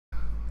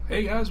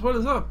Hey guys, what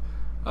is up?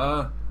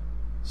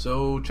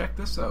 So check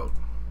this out.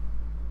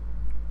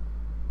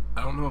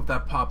 I don't know if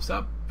that pops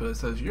up, but it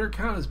says your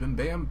account has been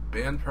banned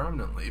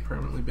permanently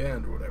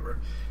banned or whatever.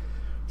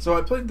 So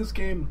I played this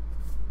game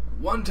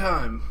one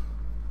time.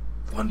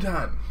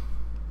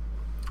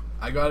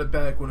 I got it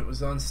back when it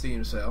was on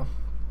Steam sale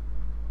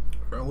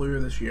earlier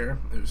this year.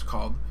 It was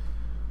called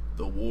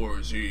The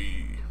War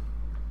Z,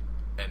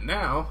 and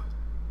now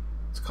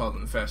it's called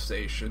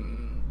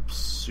Infestation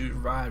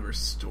Survivor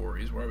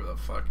Stories, whatever the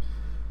fuck.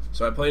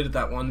 So I played it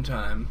that one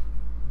time,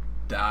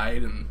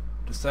 died, and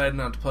decided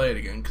not to play it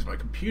again because my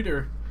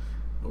computer,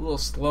 a little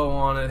slow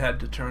on it, had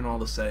to turn all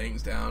the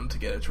settings down to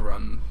get it to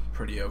run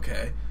pretty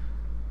okay.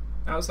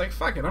 I was like,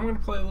 fuck it, I'm gonna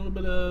play a little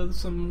bit of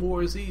some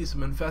War Z,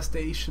 some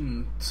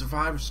Infestation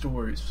Survivor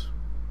Stories.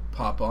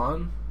 Pop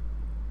on,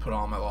 put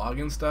all my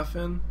login stuff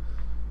in,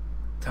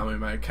 tell me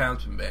my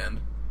account's been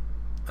banned.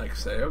 I can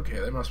say, okay,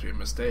 there must be a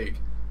mistake.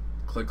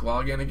 Click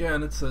login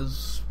again, it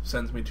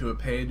sends me to a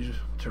page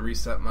to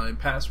reset my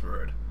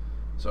password.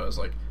 So I was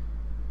like,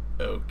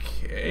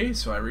 okay,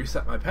 so I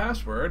reset my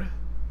password,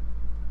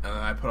 and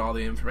then I put all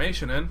the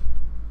information in,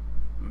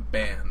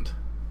 banned.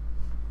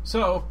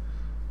 So,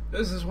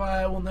 this is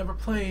why I will never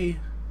play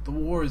the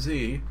War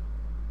Z,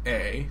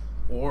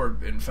 or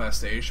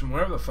Infestation,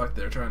 whatever the fuck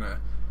they're trying to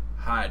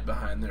hide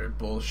behind their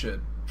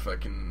bullshit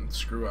fucking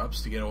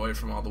screw-ups to get away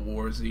from all the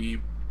War Z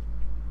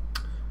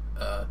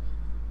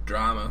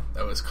drama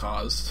that was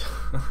caused.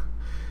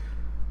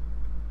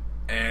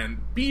 And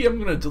B, I'm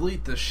gonna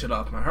delete this shit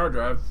off my hard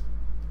drive.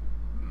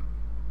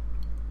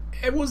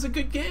 It was a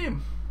good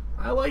game.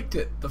 I liked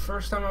it. The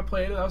first time I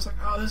played it, I was like,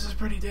 oh, this is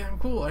pretty damn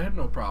cool. I had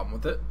no problem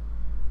with it.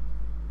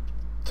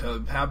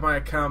 To have my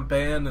account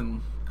banned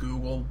and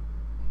Google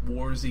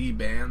War Z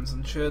bans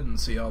and shit and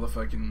see all the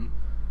fucking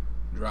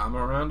drama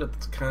around it,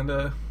 it's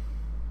kinda...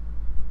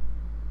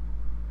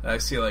 I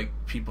see, like,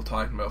 people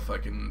talking about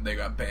fucking they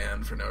got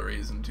banned for no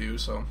reason, too,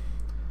 so...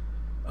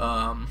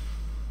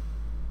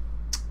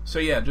 So,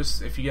 yeah,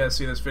 just, if you guys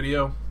see this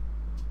video,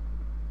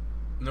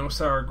 no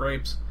sour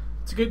grapes.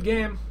 It's a good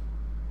game,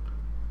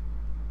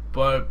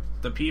 but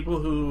the people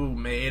who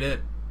made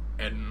it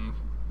and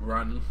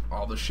run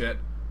all the shit,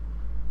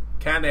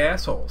 kinda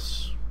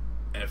assholes.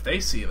 And if they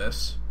see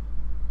this,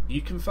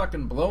 you can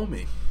fucking blow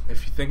me.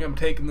 If you think I'm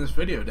taking this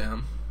video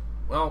down,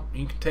 well,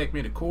 you can take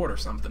me to court or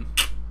something.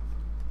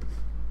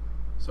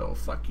 So,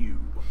 fuck you.